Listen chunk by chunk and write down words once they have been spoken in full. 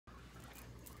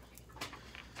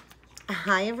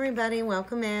Hi everybody,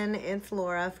 welcome in. It's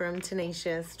Laura from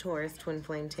Tenacious Taurus Twin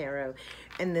Flame Tarot,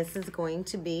 and this is going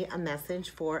to be a message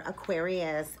for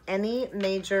Aquarius. Any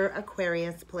major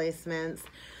Aquarius placements,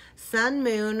 Sun,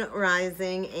 Moon,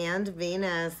 Rising, and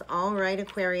Venus. All right,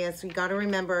 Aquarius, you got to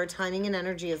remember timing and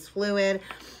energy is fluid.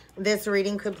 This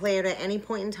reading could play out at any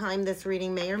point in time. This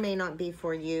reading may or may not be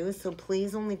for you, so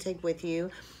please only take with you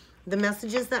the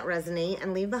messages that resonate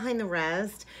and leave behind the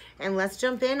rest. And let's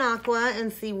jump in, Aqua,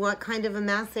 and see what kind of a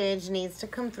message needs to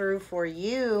come through for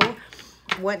you.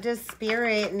 What does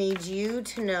Spirit need you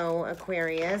to know,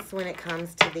 Aquarius, when it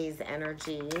comes to these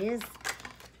energies?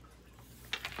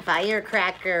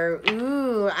 Firecracker.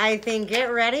 Ooh, I think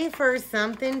get ready for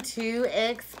something to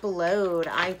explode.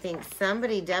 I think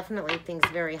somebody definitely thinks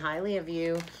very highly of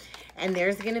you, and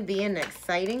there's going to be an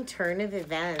exciting turn of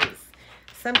events.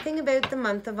 Something about the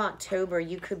month of October.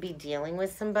 You could be dealing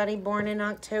with somebody born in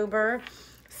October.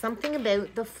 Something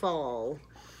about the fall.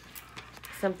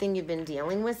 Something you've been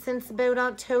dealing with since about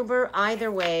October.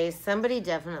 Either way, somebody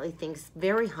definitely thinks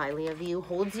very highly of you,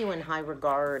 holds you in high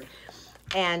regard.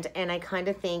 And I kind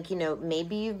of think, you know,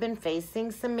 maybe you've been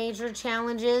facing some major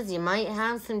challenges. You might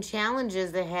have some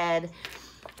challenges ahead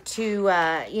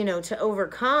to, you know, to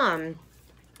overcome.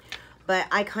 But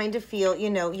I kind of feel, you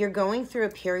know, you're going through a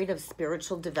period of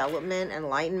spiritual development,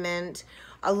 enlightenment.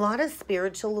 A lot of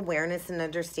spiritual awareness and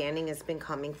understanding has been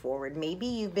coming forward. Maybe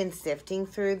you've been sifting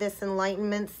through this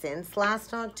enlightenment since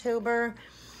last October.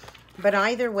 But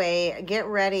either way, get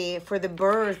ready for the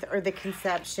birth or the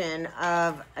conception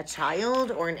of a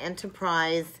child or an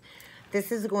enterprise.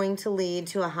 This is going to lead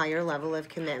to a higher level of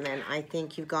commitment. I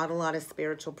think you've got a lot of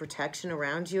spiritual protection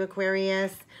around you,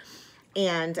 Aquarius.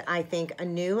 And I think a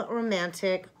new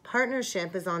romantic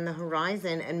partnership is on the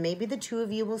horizon, and maybe the two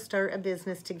of you will start a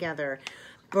business together.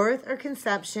 Birth or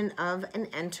conception of an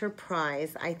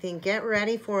enterprise. I think get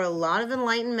ready for a lot of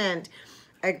enlightenment,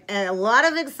 a lot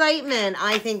of excitement.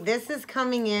 I think this is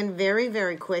coming in very,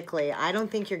 very quickly. I don't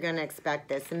think you're going to expect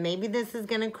this, and maybe this is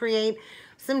going to create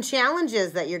some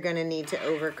challenges that you're going to need to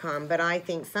overcome. But I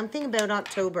think something about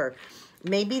October,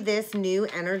 maybe this new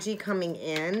energy coming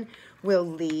in will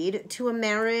lead to a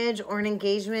marriage or an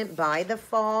engagement by the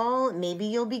fall. Maybe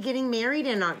you'll be getting married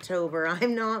in October.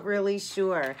 I'm not really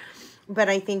sure. But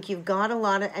I think you've got a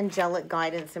lot of angelic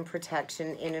guidance and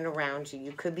protection in and around you.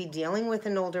 You could be dealing with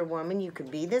an older woman. You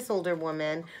could be this older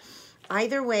woman.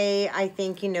 Either way, I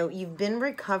think, you know, you've been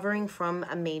recovering from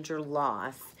a major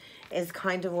loss is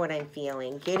kind of what I'm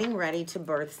feeling. Getting ready to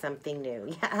birth something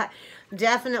new. Yeah,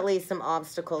 definitely some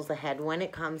obstacles ahead when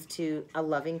it comes to a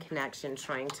loving connection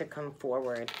trying to come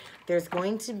forward. There's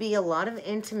going to be a lot of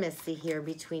intimacy here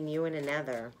between you and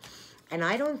another. And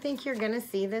I don't think you're going to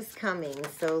see this coming.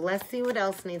 So let's see what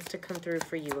else needs to come through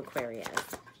for you, Aquarius.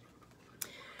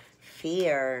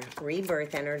 Fear,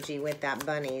 rebirth energy with that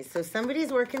bunny. So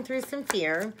somebody's working through some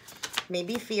fear.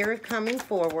 Maybe fear of coming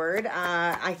forward.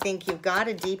 I think you've got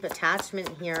a deep attachment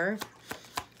here.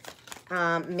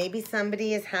 Maybe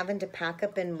somebody is having to pack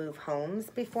up and move homes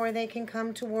before they can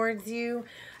come towards you.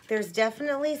 There's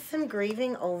definitely some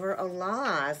grieving over a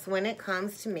loss when it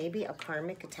comes to maybe a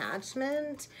karmic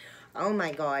attachment. Oh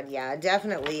my God, yeah,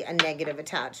 definitely a negative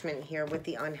attachment here with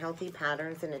the unhealthy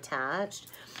patterns and attached.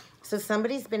 So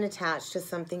somebody's been attached to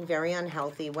something very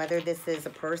unhealthy, whether this is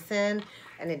a person,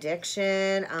 an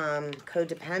addiction,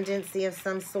 codependency of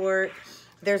some sort.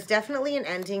 There's definitely an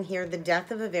ending here, the death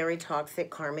of a very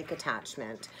toxic karmic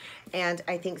attachment. And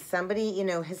I think somebody, you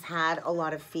know, has had a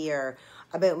lot of fear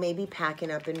about maybe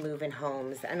packing up and moving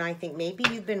homes. And I think maybe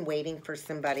you've been waiting for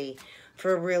somebody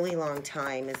for a really long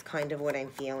time is kind of what I'm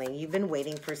feeling. You've been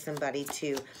waiting for somebody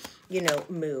to, you know,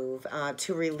 move,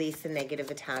 to release a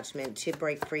negative attachment, to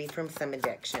break free from some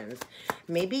addictions.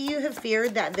 Maybe you have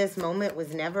feared that this moment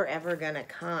was never, ever going to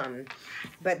come.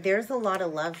 But there's a lot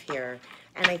of love here.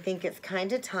 And I think it's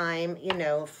kind of time, you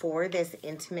know, for this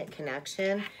intimate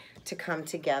connection to come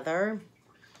together.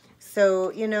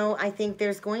 So, you know, I think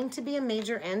there's going to be a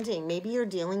major ending. Maybe you're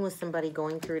dealing with somebody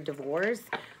going through a divorce.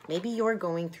 Maybe you're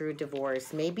going through a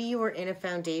divorce. Maybe you were in a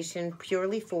foundation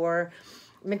purely for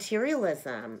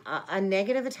materialism, a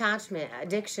negative attachment,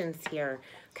 addictions here,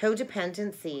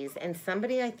 codependencies, and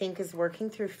somebody I think is working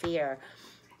through fear.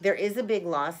 There is a big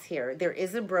loss here. There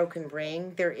is a broken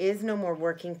ring. There is no more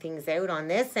working things out on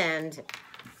this end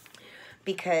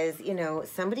because, you know,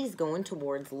 somebody's going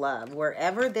towards love.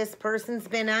 Wherever this person's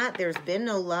been at, there's been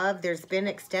no love. There's been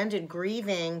extended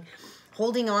grieving,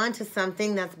 holding on to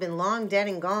something that's been long dead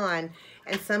and gone,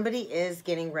 and somebody is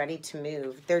getting ready to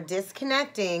move. They're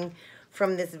disconnecting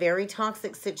from this very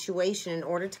toxic situation in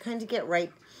order to kind of get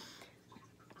right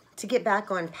to get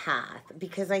back on path,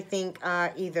 because I think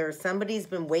either somebody's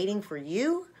been waiting for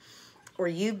you, or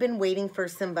you've been waiting for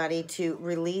somebody to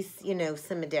release, you know,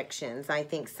 some addictions. I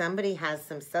think somebody has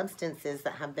some substances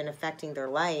that have been affecting their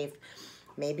life.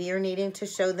 Maybe you're needing to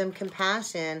show them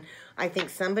compassion. I think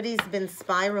somebody's been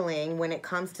spiraling when it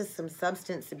comes to some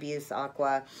substance abuse,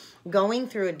 Aqua, going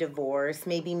through a divorce,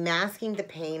 maybe masking the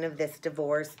pain of this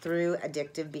divorce through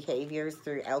addictive behaviors,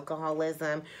 through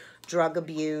alcoholism, drug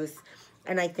abuse.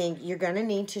 And I think you're going to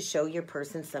need to show your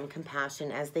person some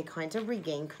compassion as they kind of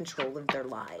regain control of their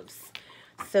lives.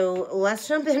 So let's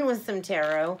jump in with some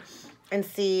tarot and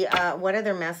see what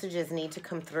other messages need to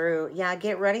come through. Yeah,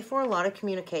 get ready for a lot of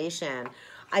communication.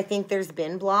 I think there's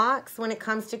been blocks when it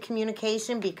comes to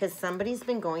communication because somebody's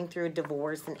been going through a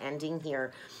divorce and ending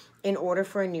here in order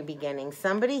for a new beginning.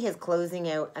 Somebody is closing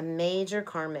out a major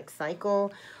karmic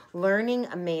cycle, learning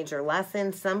a major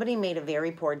lesson. Somebody made a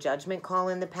very poor judgment call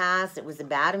in the past. It was a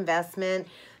bad investment,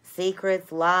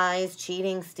 secrets, lies,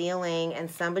 cheating, stealing, and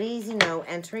somebody's, you know,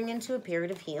 entering into a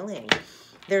period of healing.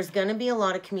 There's going to be a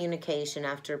lot of communication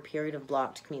after a period of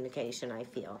blocked communication, I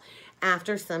feel.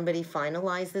 After somebody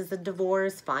finalizes a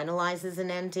divorce, finalizes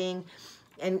an ending,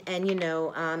 and you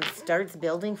know, starts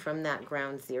building from that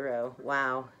ground zero.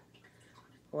 Wow.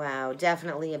 Wow,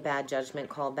 definitely a bad judgment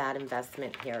call, bad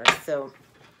investment here. So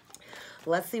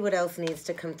let's see what else needs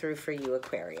to come through for you,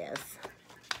 Aquarius.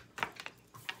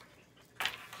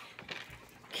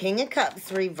 King of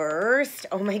Cups reversed.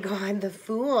 Oh my God, the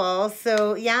Fool.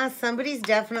 So yeah, somebody's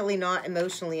definitely not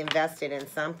emotionally invested in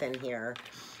something here.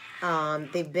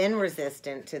 They've been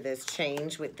resistant to this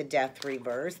change with the Death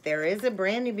reverse. There is a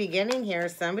brand new beginning here.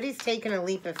 Somebody's taken a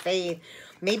leap of faith.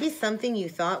 Maybe something you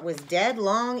thought was dead,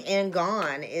 long, and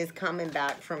gone is coming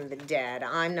back from the dead.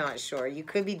 I'm not sure. You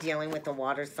could be dealing with a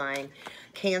water sign.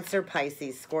 Cancer,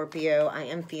 Pisces, Scorpio. I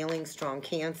am feeling strong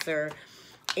Cancer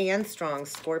and strong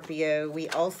Scorpio. We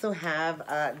also have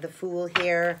the Fool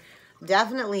here.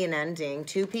 Definitely an ending.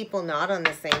 Two people not on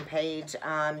the same page.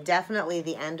 Definitely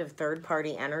the end of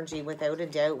third-party energy, without a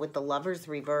doubt, with the Lovers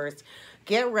reversed.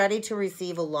 Get ready to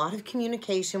receive a lot of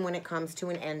communication when it comes to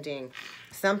an ending.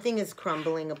 Something is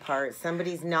crumbling apart.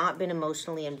 Somebody's not been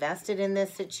emotionally invested in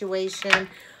this situation.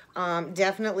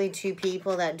 Definitely two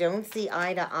people that don't see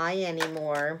eye to eye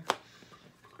anymore.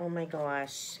 Oh my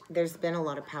gosh, there's been a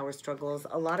lot of power struggles,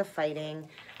 a lot of fighting,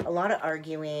 a lot of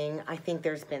arguing. I think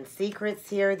there's been secrets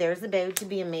here. There's about to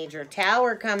be a major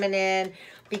tower coming in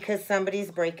because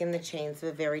somebody's breaking the chains of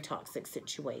a very toxic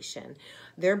situation.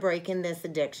 They're breaking this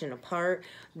addiction apart.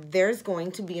 There's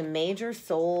going to be a major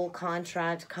soul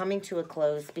contract coming to a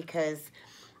close because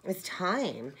it's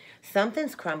time.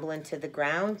 Something's crumbling to the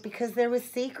ground because there was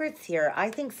secrets here. I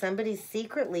think somebody's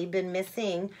secretly been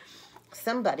missing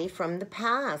somebody from the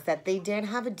past that they did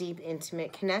have a deep,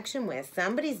 intimate connection with.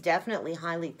 Somebody's definitely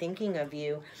highly thinking of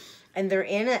you, and they're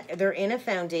in a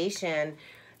foundation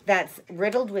that's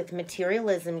riddled with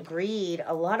materialism, greed,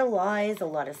 a lot of lies, a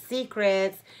lot of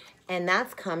secrets, and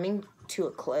that's coming to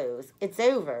a close. It's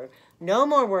over. No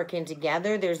more working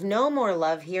together. There's no more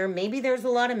love here. Maybe there's a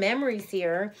lot of memories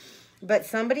here, but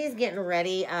somebody's getting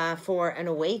ready for an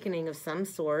awakening of some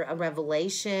sort, a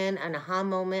revelation, an aha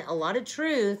moment, a lot of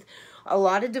truth, a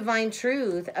lot of divine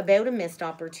truth about a missed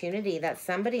opportunity that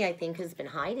somebody, I think, has been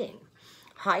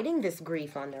hiding this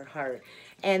grief on their heart.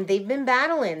 And they've been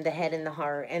battling the head and the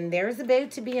heart, and there's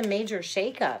about to be a major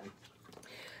shakeup.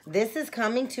 This is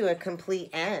coming to a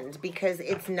complete end because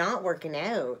it's not working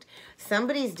out.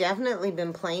 Somebody's definitely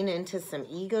been playing into some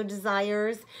ego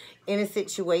desires in a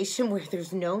situation where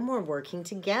there's no more working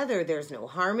together. There's no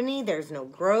harmony. There's no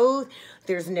growth.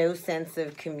 There's no sense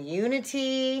of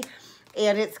community.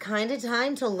 And it's kind of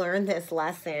time to learn this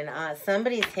lesson.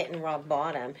 Somebody's hitting rock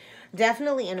bottom.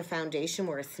 Definitely in a foundation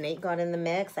where a snake got in the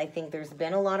mix. I think there's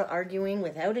been a lot of arguing,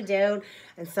 without a doubt.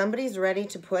 And somebody's ready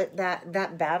to put that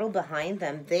battle behind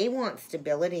them. They want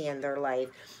stability in their life.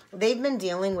 They've been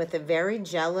dealing with a very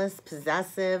jealous,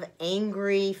 possessive,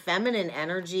 angry, feminine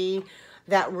energy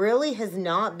that really has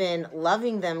not been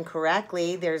loving them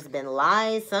correctly. There's been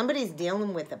lies. Somebody's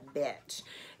dealing with a bitch,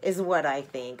 is what I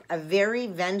think. A very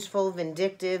vengeful,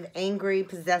 vindictive, angry,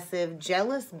 possessive,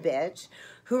 jealous bitch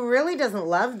who really doesn't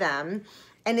love them.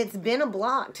 And it's been a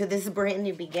block to this brand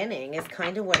new beginning is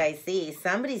kind of what I see.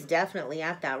 Somebody's definitely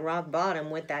at that rock bottom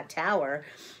with that tower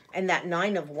and that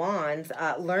Nine of Wands,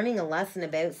 learning a lesson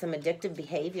about some addictive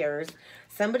behaviors.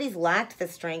 Somebody's lacked the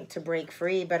strength to break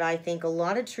free, but I think a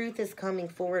lot of truth is coming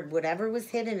forward. Whatever was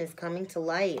hidden is coming to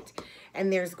light,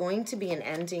 and there's going to be an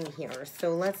ending here.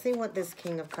 So let's see what this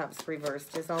King of Cups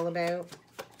reversed is all about.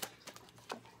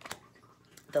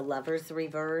 The Lovers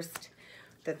reversed.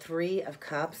 The Three of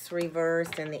Cups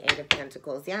reversed and the Eight of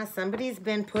Pentacles. Yeah, somebody's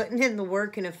been putting in the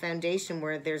work in a foundation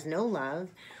where there's no love,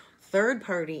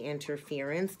 third-party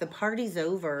interference. The party's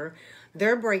over.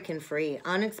 They're breaking free.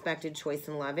 Unexpected choice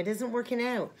in love. It isn't working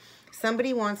out.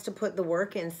 Somebody wants to put the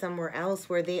work in somewhere else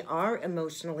where they are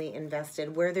emotionally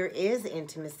invested, where there is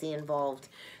intimacy involved.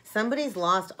 Somebody's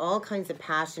lost all kinds of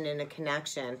passion in a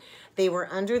connection. They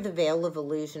were under the veil of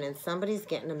illusion, and somebody's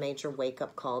getting a major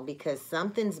wake-up call because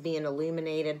something's being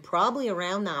illuminated, probably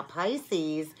around that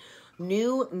Pisces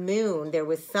new moon. There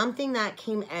was something that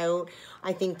came out.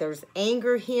 I think there's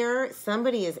anger here.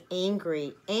 Somebody is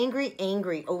angry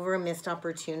over a missed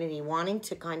opportunity, wanting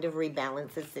to kind of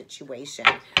rebalance the situation.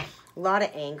 A lot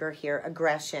of anger here,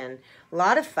 aggression, a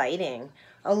lot of fighting,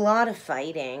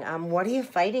 What are you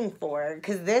fighting for?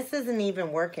 Because this isn't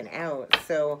even working out.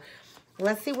 So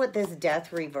let's see what this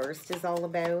Death reversed is all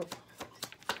about.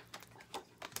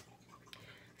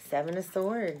 Seven of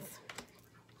Swords,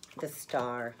 the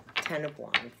Star, Ten of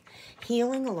Wands.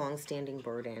 Healing a long-standing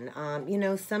burden. You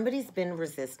know, somebody's been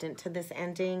resistant to this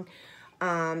ending.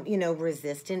 You know,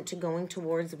 resistant to going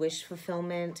towards wish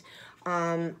fulfillment.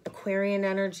 Aquarian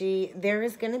energy. There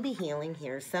is going to be healing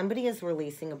here. Somebody is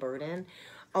releasing a burden.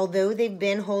 Although they've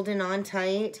been holding on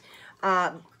tight,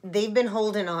 they've been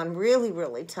holding on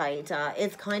really tight.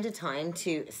 It's kind of time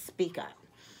to speak up.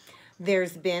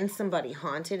 There's been somebody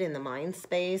haunted in the mind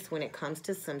space when it comes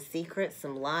to some secrets,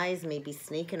 some lies, maybe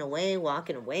sneaking away,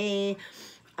 walking away,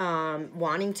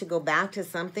 wanting to go back to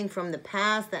something from the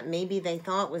past that maybe they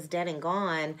thought was dead and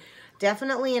gone.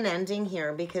 Definitely an ending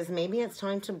here because maybe it's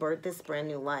time to birth this brand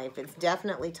new life. It's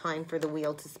definitely time for the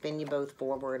wheel to spin you both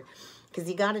forward because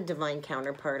you got a divine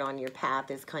counterpart on your path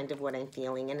is kind of what I'm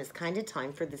feeling. And it's kind of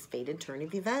time for this fated turn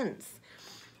of events.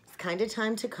 It's kind of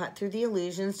time to cut through the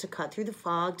illusions, to cut through the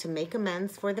fog, to make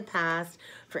amends for the past,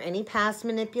 for any past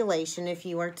manipulation if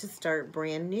you are to start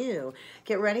brand new.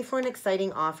 Get ready for an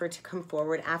exciting offer to come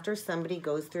forward after somebody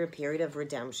goes through a period of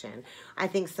redemption. I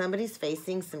think somebody's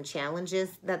facing some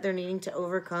challenges that they're needing to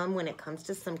overcome when it comes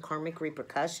to some karmic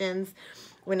repercussions.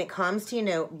 When it comes to, you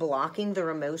know, blocking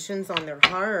their emotions on their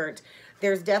heart,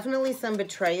 there's definitely some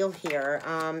betrayal here.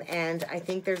 And I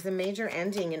think there's a major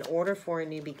ending in order for a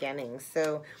new beginning.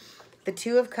 So the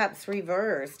Two of Cups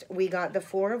reversed. We got the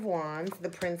Four of Wands, the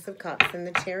Prince of Cups, and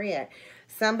the Chariot.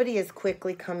 Somebody is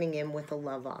quickly coming in with a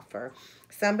love offer.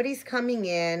 Somebody's coming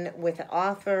in with an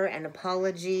offer, an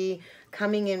apology,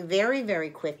 coming in very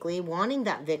quickly, wanting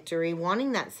that victory,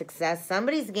 wanting that success.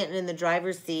 Somebody's getting in the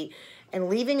driver's seat and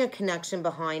leaving a connection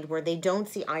behind where they don't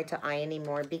see eye to eye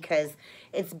anymore because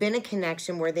it's been a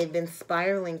connection where they've been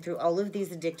spiraling through all of these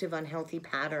addictive, unhealthy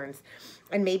patterns.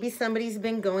 And maybe somebody's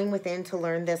been going within to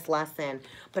learn this lesson.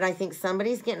 But I think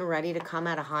somebody's getting ready to come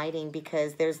out of hiding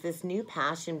because there's this new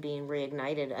passion being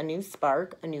reignited, a new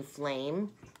spark, a new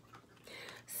flame.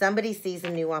 Somebody sees a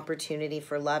new opportunity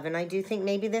for love. And I do think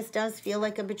maybe this does feel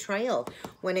like a betrayal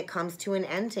when it comes to an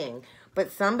ending. But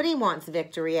somebody wants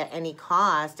victory at any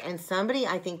cost, and somebody,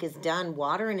 I think, is done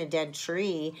watering a dead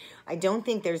tree. I don't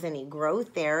think there's any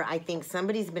growth there. I think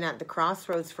somebody's been at the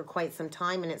crossroads for quite some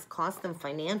time, and it's cost them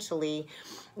financially,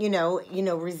 you know,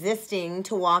 resisting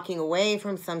to walking away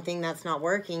from something that's not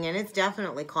working, and it's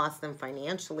definitely cost them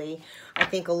financially. I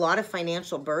think a lot of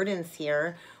financial burdens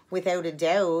here, without a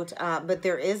doubt, but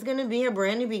there is going to be a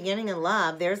brand new beginning in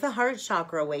love. There's a heart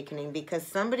chakra awakening because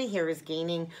somebody here is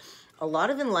gaining a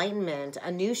lot of enlightenment,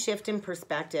 a new shift in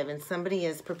perspective, and somebody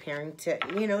is preparing to,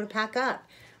 you know, to pack up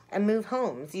and move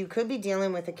homes. You could be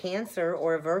dealing with a Cancer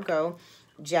or a Virgo,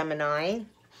 Gemini,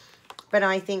 but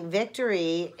I think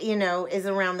victory, you know, is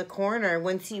around the corner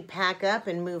once you pack up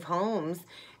and move homes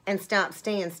and stop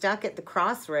staying stuck at the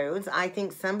crossroads. I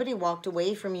think somebody walked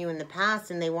away from you in the past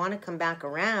and they want to come back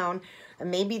around. And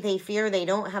maybe they fear they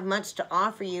don't have much to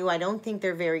offer you. I don't think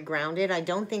they're very grounded. I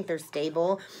don't think they're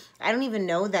stable. I don't even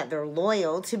know that they're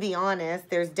loyal, to be honest.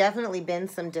 There's definitely been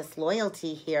some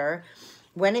disloyalty here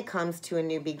when it comes to a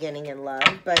new beginning in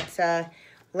love. But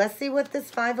let's see what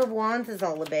this Five of Wands is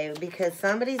all about, because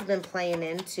somebody's been playing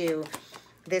into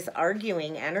this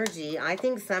arguing energy. I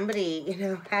think somebody, you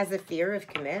know, has a fear of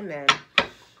commitment.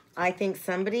 I think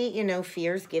somebody, you know,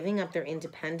 fears giving up their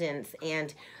independence,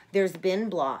 and there's been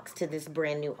blocks to this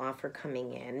brand new offer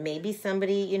coming in. Maybe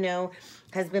somebody, you know,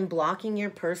 has been blocking your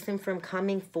person from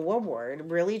coming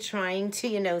forward, really trying to,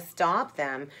 you know, stop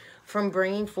them from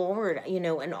bringing forward, you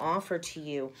know, an offer to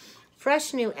you.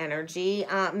 Fresh new energy.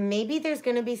 Maybe there's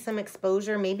going to be some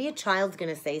exposure. Maybe a child's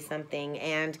going to say something,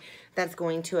 and that's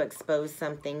going to expose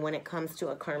something when it comes to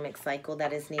a karmic cycle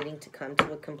that is needing to come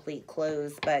to a complete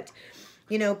close. But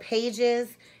You know,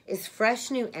 Pages is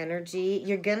fresh new energy.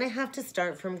 You're going to have to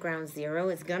start from ground zero.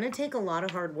 It's going to take a lot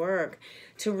of hard work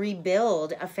to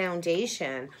rebuild a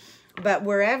foundation. But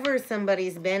wherever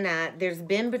somebody's been at, there's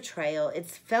been betrayal.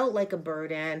 It's felt like a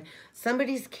burden.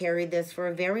 Somebody's carried this for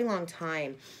a very long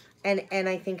time. And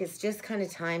I think it's just kind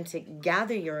of time to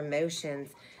gather your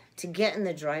emotions, to get in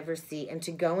the driver's seat and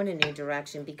to go in a new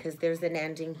direction, because there's an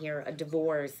ending here, a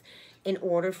divorce, in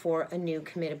order for a new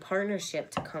committed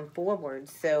partnership to come forward.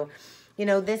 So, you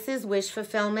know, this is wish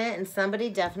fulfillment, and somebody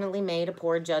definitely made a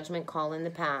poor judgment call in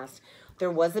the past. There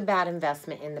was a bad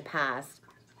investment in the past.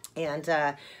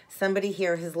 And somebody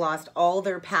here has lost all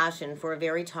their passion for a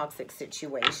very toxic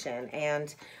situation.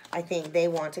 And I think they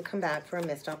want to come back for a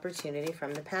missed opportunity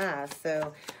from the past.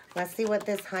 So let's see what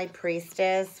this High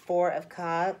Priestess, Four of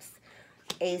Cups,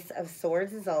 Ace of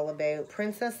Swords is all about.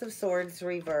 Princess of Swords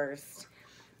reversed.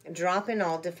 Drop in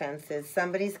all defenses.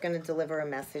 Somebody's going to deliver a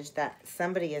message that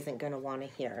somebody isn't going to want to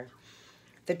hear.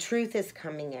 The truth is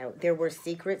coming out. There were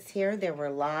secrets here. There were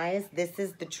lies. This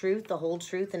is the truth, the whole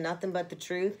truth, and nothing but the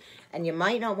truth. And you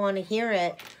might not want to hear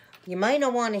it. You might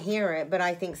not want to hear it, but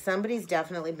I think somebody's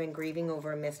definitely been grieving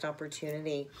over a missed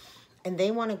opportunity. And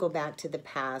they want to go back to the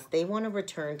past. They want to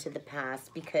return to the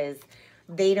past because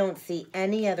they don't see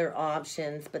any other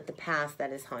options but the past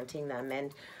that is haunting them.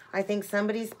 And I think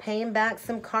somebody's paying back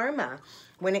some karma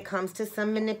when it comes to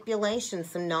some manipulation,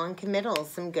 some non-committal,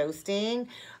 some ghosting,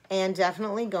 and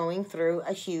definitely going through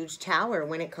a huge tower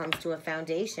when it comes to a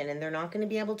foundation. And they're not going to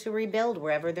be able to rebuild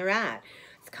wherever they're at.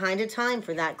 It's kind of time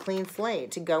for that clean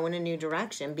slate to go in a new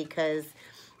direction, because,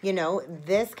 you know,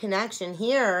 this connection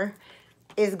here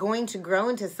is going to grow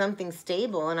into something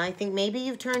stable. And I think maybe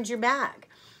you've turned your back.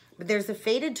 But there's a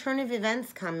fated turn of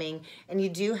events coming, and you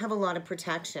do have a lot of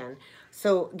protection.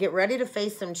 So get ready to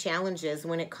face some challenges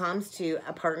when it comes to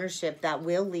a partnership that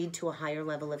will lead to a higher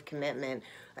level of commitment.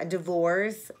 A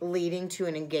divorce leading to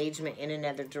an engagement in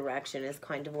another direction is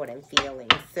kind of what I'm feeling.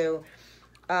 So,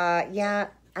 yeah,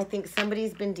 I think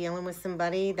somebody's been dealing with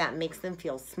somebody that makes them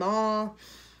feel small,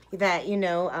 that, you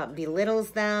know,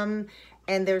 belittles them.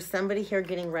 And there's somebody here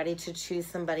getting ready to choose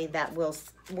somebody that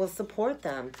will support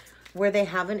them, where they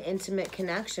have an intimate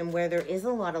connection, where there is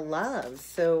a lot of love.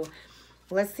 So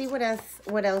let's see what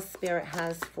else Spirit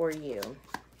has for you.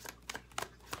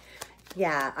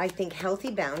 Yeah, I think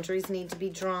healthy boundaries need to be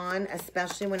drawn,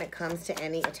 especially when it comes to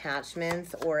any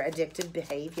attachments or addictive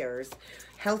behaviors.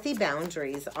 Healthy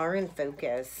boundaries are in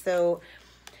focus. So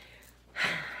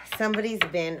somebody's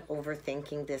been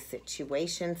overthinking this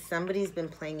situation. Somebody's been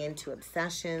playing into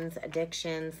obsessions,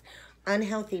 addictions,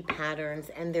 unhealthy patterns,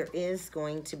 and there is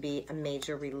going to be a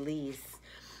major release.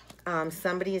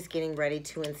 Somebody is getting ready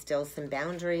to instill some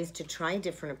boundaries, to try a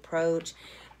different approach.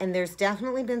 And there's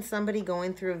definitely been somebody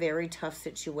going through a very tough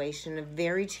situation, a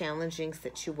very challenging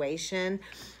situation,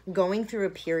 going through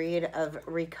a period of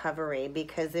recovery,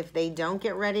 because if they don't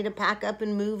get ready to pack up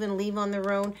and move and leave on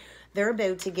their own, they're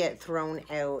about to get thrown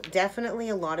out. Definitely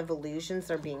a lot of illusions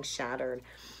are being shattered.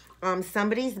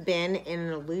 Somebody's been in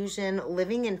an illusion,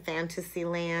 living in fantasy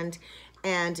land,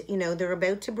 and, you know, they're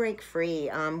about to break free,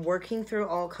 working through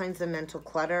all kinds of mental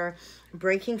clutter,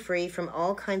 breaking free from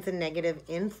all kinds of negative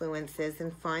influences,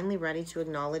 and finally ready to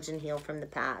acknowledge and heal from the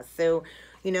past. So,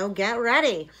 you know, get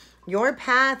ready. Your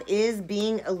path is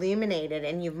being illuminated,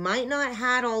 and you might not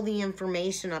had all the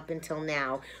information up until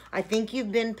now. I think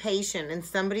you've been patient, and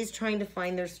somebody's trying to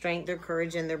find their strength, their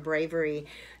courage, and their bravery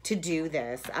to do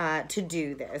this,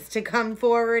 to come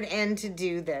forward and to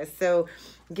do this. So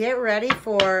get ready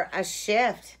for a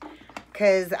shift,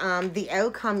 because the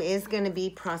outcome is going to be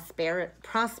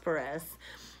prosperous.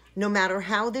 No matter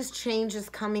how this change is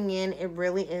coming in, it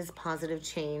really is positive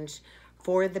change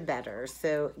for the better.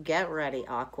 So get ready,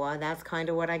 Aqua. That's kind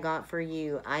of what I got for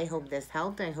you. I hope this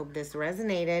helped. I hope this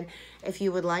resonated. If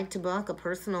you would like to book a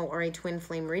personal or a twin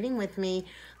flame reading with me,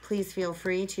 please feel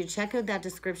free to check out that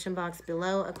description box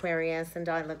below, Aquarius, and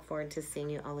I look forward to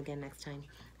seeing you all again next time.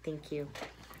 Thank you.